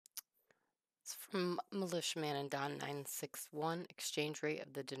It's from Militiaman and Don 961, exchange rate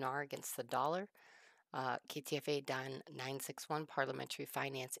of the dinar against the dollar. KTFA Don 961, Parliamentary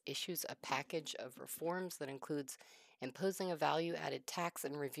Finance issues a package of reforms that includes imposing a value added tax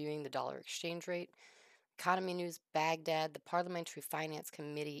and reviewing the dollar exchange rate. Economy News Baghdad, the Parliamentary Finance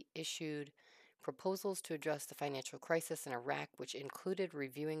Committee issued proposals to address the financial crisis in Iraq, which included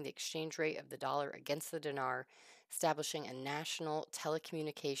reviewing the exchange rate of the dollar against the dinar, establishing a national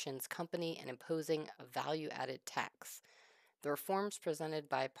telecommunications company, and imposing a value added tax. The reforms presented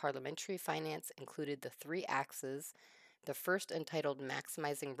by Parliamentary Finance included the three axes. The first, entitled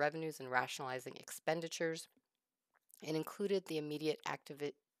Maximizing Revenues and Rationalizing Expenditures, and included the immediate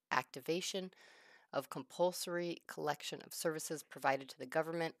activation of compulsory collection of services provided to the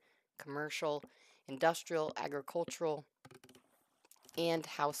government, commercial, industrial, agricultural, and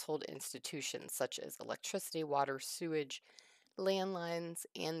household institutions such as electricity, water, sewage, landlines,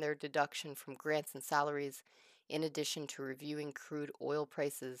 and their deduction from grants and salaries, in addition to reviewing crude oil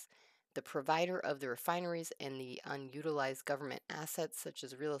prices, the provider of the refineries, and the unutilized government assets such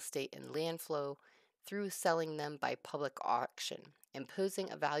as real estate and land flow through selling them by public auction,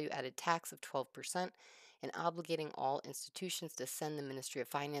 imposing a value added tax of 12%, and obligating all institutions to send the Ministry of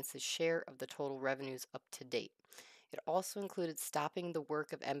Finance's share of the total revenues up to date. It also included stopping the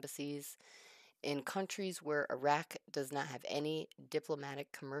work of embassies in countries where Iraq does not have any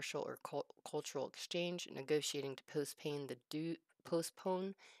diplomatic, commercial, or cultural exchange, negotiating to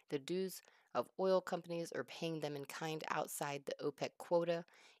postpone the dues of oil companies or paying them in kind outside the OPEC quota,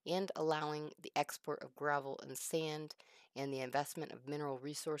 and allowing the export of gravel and sand and the investment of mineral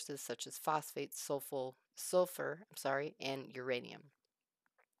resources such as phosphates, sulfur, and uranium.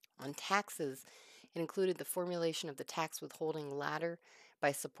 On taxes, it included the formulation of the tax withholding ladder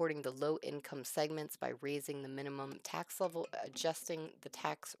by supporting the low income segments by raising the minimum tax level, adjusting the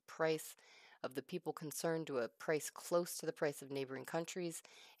tax price of the people concerned to a price close to the price of neighboring countries,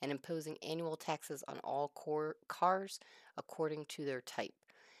 and imposing annual taxes on all cars according to their type.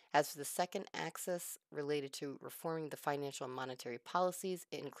 As for the second axis related to reforming the financial and monetary policies,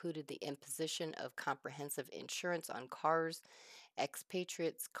 it included the imposition of comprehensive insurance on cars,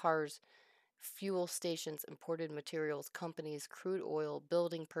 expatriates, cars, fuel stations, imported materials, companies, crude oil,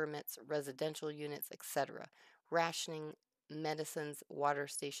 building permits, residential units, etc., rationing, medicines, water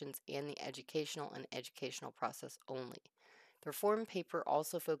stations, and the educational process only. The reform paper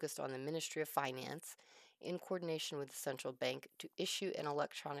also focused on the Ministry of Finance, in coordination with the central bank, to issue an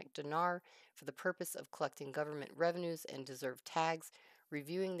electronic dinar for the purpose of collecting government revenues and deserved tags,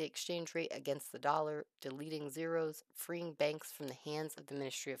 reviewing the exchange rate against the dollar, deleting zeros, freeing banks from the hands of the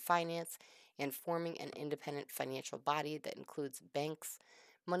Ministry of Finance, and forming an independent financial body that includes banks,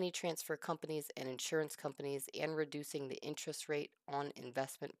 money transfer companies, and insurance companies, and reducing the interest rate on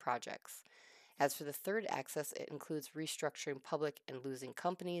investment projects. As for the third axis, it includes restructuring public and losing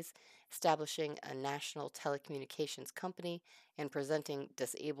companies, establishing a national telecommunications company, and presenting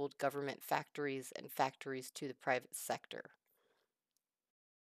disabled government factories and factories to the private sector.